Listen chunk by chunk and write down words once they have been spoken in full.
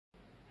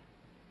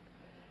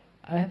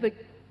I have a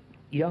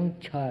young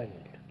child.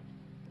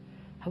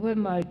 How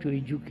am I to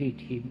educate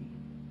him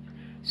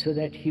so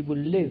that he will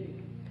live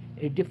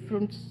a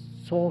different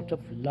sort of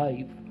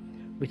life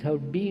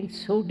without being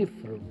so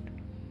different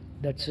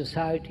that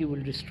society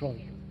will destroy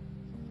him?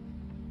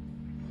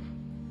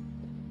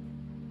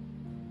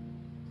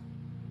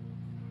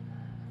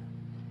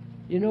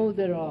 You know,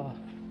 there are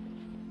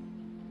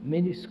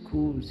many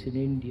schools in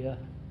India.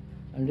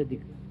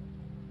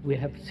 We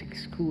have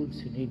 6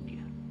 schools in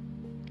India.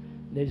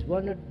 There's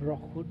one at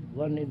Brockwood,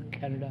 one in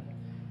Canada,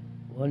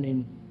 one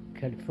in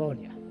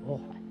California,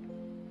 Ohio.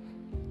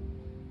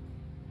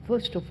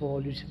 First of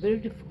all, it's very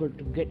difficult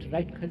to get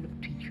right kind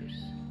of teachers.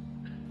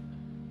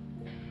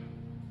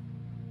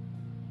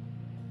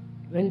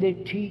 When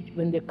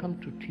they come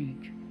to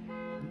teach,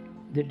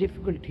 the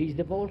difficulty is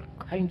they have all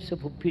kinds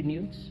of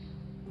opinions,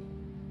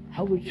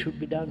 how it should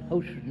be done, how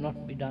it should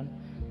not be done,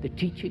 the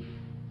teaching,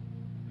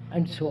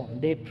 and so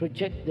on. They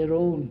project their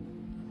own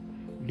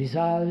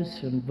desires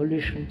and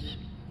volitions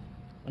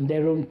and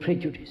their own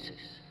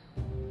prejudices.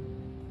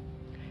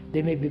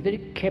 They may be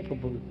very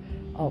capable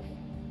of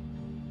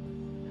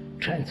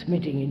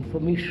transmitting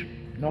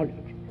information,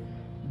 knowledge,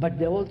 but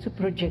they also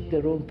project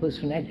their own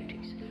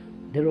personalities,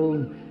 their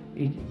own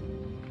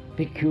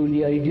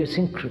peculiar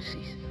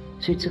idiosyncrasies.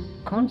 So it's a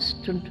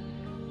constant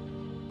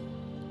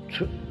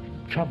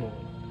trouble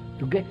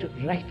to get the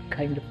right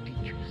kind of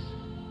teachers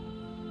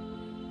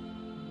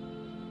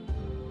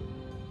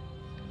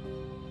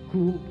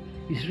who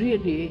is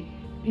really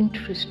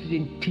interested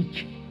in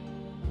teaching.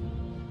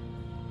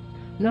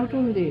 Not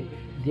only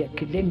the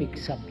academic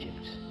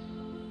subjects,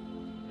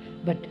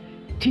 but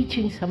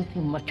teaching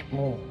something much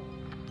more.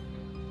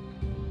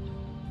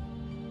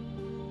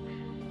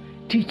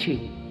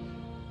 Teaching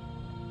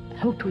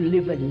how to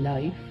live a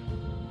life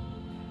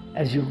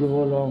as you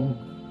go along,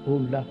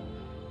 older,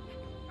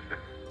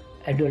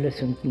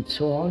 adolescent and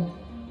so on,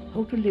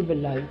 how to live a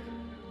life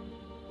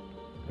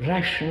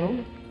rational,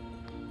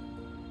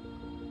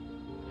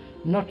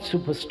 not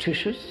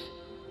superstitious,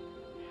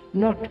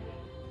 not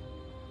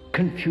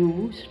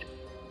confused,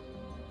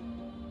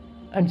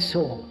 and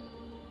so on.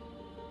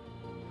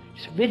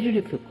 It's very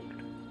difficult.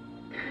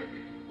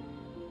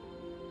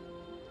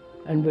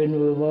 And when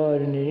we were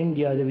in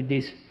India with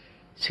these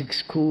 6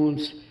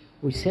 schools,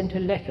 we sent a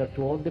letter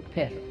to all the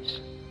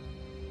parents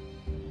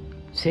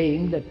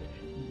saying that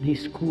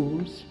these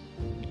schools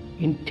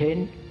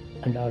intend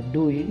and are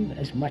doing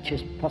as much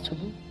as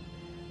possible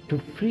to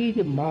free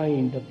the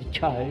mind of the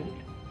child,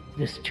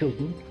 the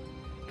student,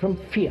 from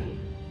fear,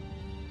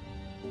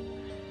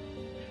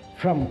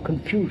 from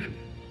confusion,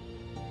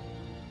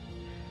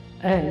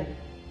 and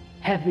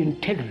have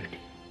integrity.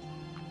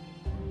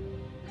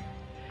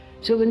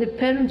 So when the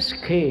parents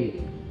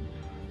came,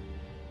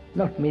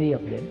 not many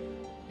of them,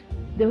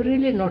 they were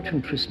really not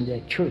interested in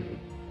their children,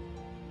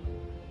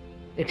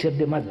 except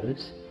the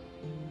mothers.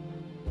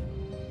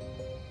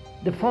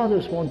 The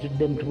fathers wanted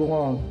them to go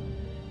on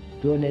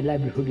to earn a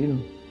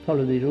livelihood,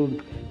 follow the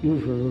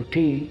usual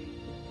routine,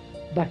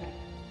 but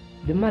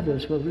the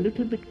mothers were a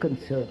little bit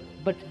concerned.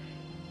 But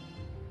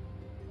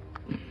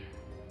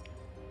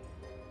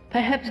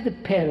perhaps the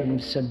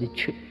parents and the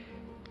children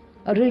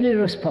are really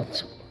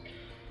responsible.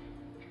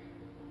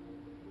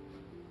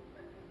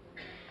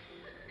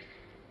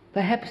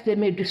 Perhaps they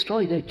may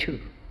destroy their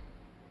children.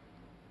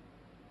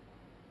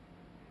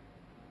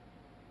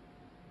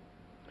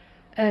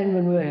 And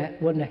when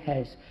one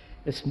has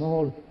a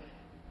small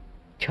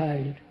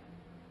child,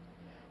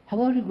 how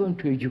are you going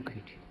to educate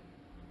him?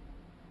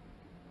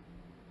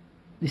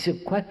 It's a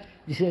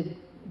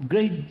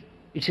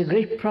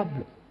great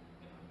problem.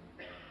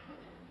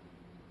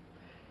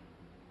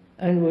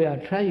 And we are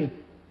trying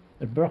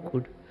at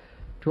Brockwood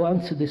to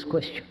answer this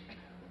question.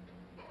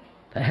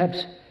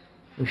 Perhaps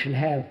we shall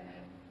have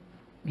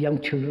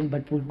young children,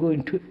 but we are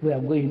going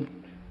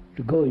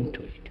to go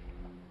into it.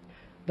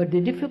 But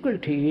the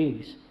difficulty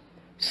is,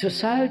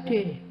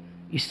 society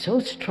is so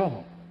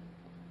strong.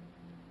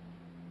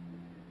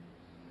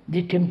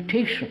 The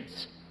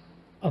temptations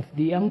of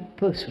the young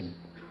person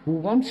who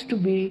wants to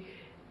be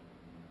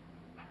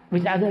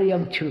with other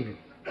young children,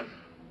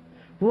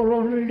 who are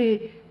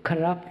already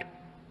corrupt,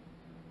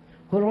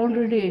 who are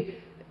already,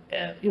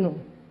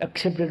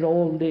 accepted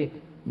all the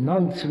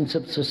nonsense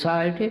of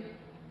society,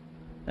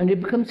 and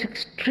it becomes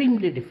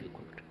extremely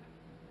difficult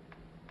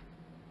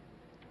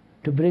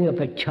to bring up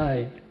a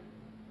child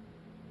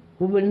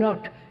who will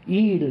not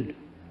yield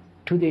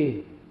to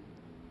the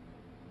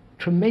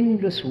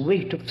tremendous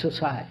weight of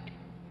society.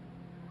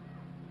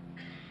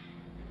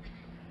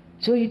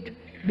 So it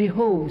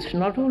behoves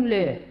not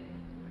only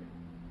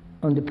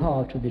on the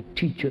part of the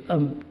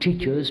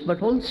teachers,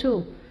 but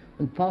also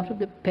on the part of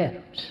the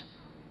parents.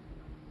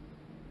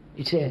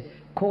 It's a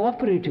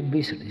cooperative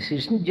business. It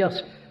isn't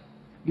just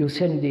you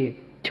send the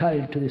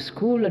child to the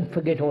school and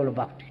forget all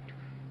about it.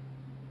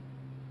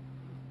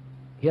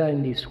 Here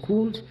in these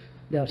schools,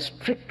 they are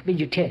strict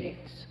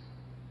vegetarians.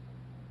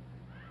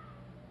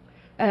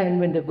 And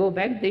when they go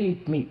back, they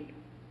eat meat.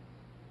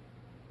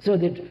 So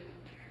that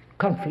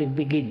conflict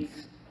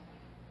begins.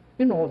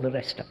 All the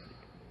rest of it.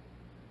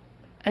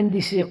 And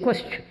this is a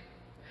question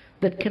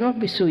that cannot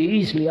be so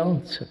easily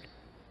answered.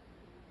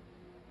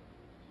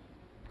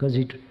 Because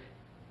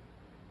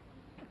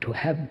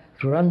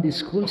to run these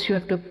schools, you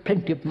have to have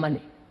plenty of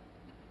money.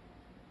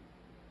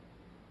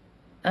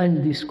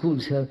 And these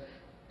schools have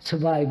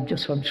survived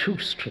just on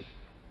shoestring.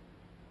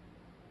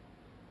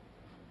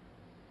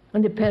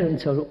 And the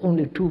parents are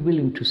only too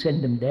willing to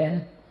send them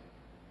there.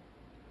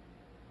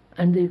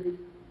 And the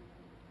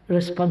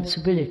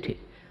responsibility,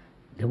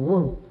 the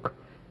work,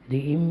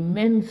 the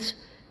immense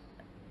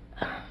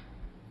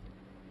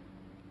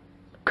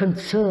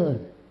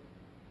concern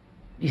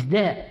is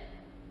there.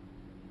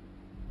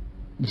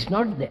 It's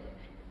not there.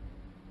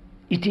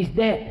 It is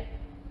there.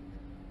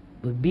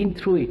 We've been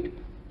through it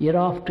year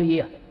after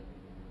year.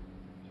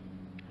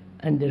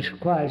 And it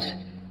requires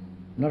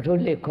not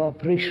only a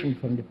cooperation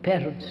from the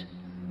parents,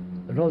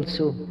 but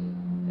also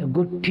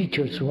good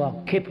teachers who are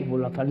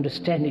capable of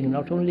understanding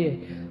not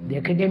only the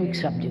academic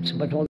subjects, but also